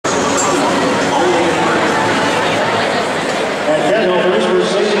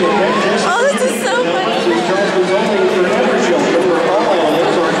Oh, this is so funny.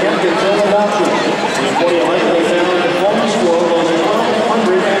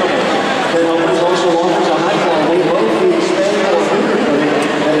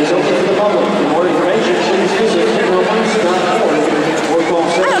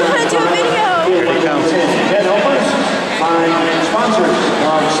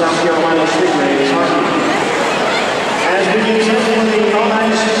 South Carolina Stingrays hockey. As we get into the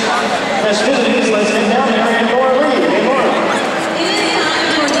all-night festivities, let's head down there and Laura Lee. Hey, Laura. It is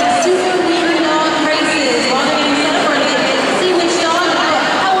time for the Super Weiner dog races. While they're getting celebrated, see which dog,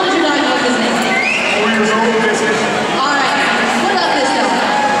 how old is your dog? What's his name? 4 years old, Biscuit. All right. What about this dog?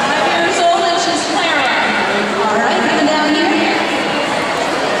 5 years old, and she's Clara. All right, coming down here.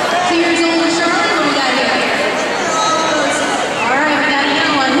 2 years old, and Charlotte. What do we got here? All right, we got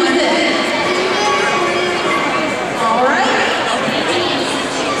another one. Who's this? All right.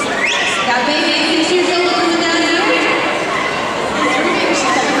 Got baby 6 years old coming down here.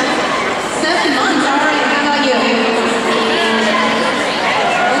 7 months. All right, how about you? What's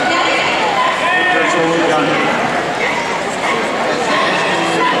that? That's all we got.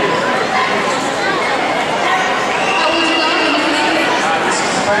 How old's your dog? This is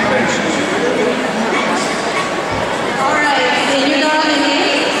Stingrays. All right, and your dog is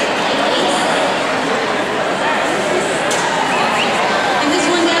Nate? And this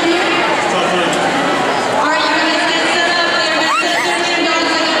one down here? All right, you're going to get set up. They're going to set up their dogs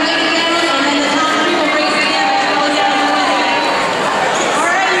like a big down, and then the top three will race together to go down the way. All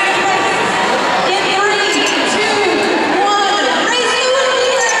right, you guys. In 3, 2, 1, race to the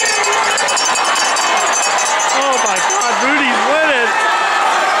leader! Oh my God, Rudy's winning.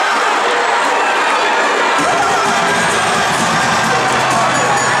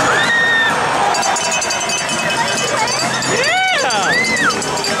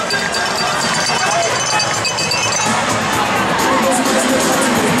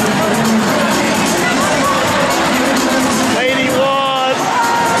 Lady won.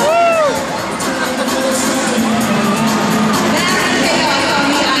 Woo! That's the chaos on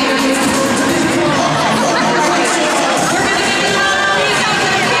the iron. We're going to get the top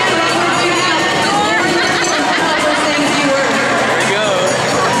three out of the camera right now. First things you were. There we go.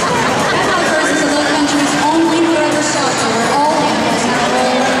 Pet House is a low country's only forever shelter where all animals have a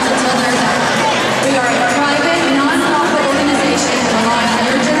role until they're done. We are a private, non-profit organization that relies on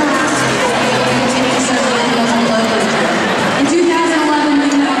your generosity to continue to serve the animals in low country. In 2011,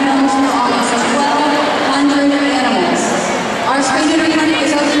 we have homes for almost 1,200 animals. Our spay neuter clinic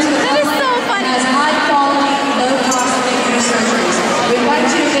is open to the public and has high-quality, low-cost veterinary surgeries. We invite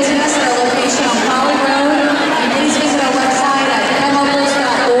you to visit us at our location on Polly Road, and please visit our website at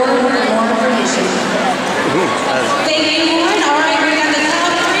pethelpers.org for more information. Thank you, Lauren. All right, we got the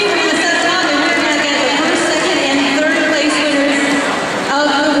top three. We're going to set up, and we're going to get the first, second, and third place winners of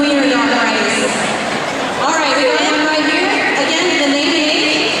the Weiner dog race. All right, we got him right here. Again, the name and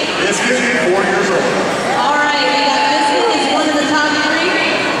age. Biscuit, 4 years old. All right, we got Biscuit is one of the top three.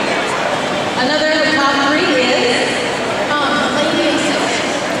 Another of the top three is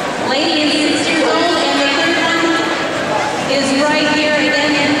Lady is 6 years old, and the third one is right here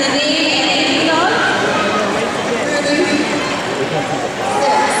again in the name and age of the dog.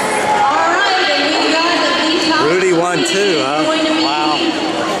 All right, and we got the top Rudy won three too, is huh? going to be Wow.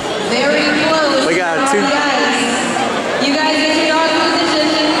 very close. We got All two. right, you guys get your dog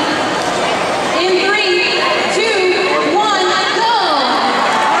position. In 3, 2, 1, go!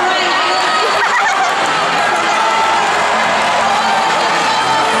 All right.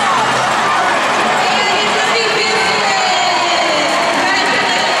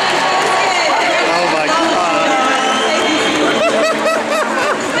 Oh my God.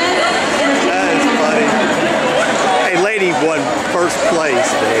 That is funny. Hey, Lady won first place.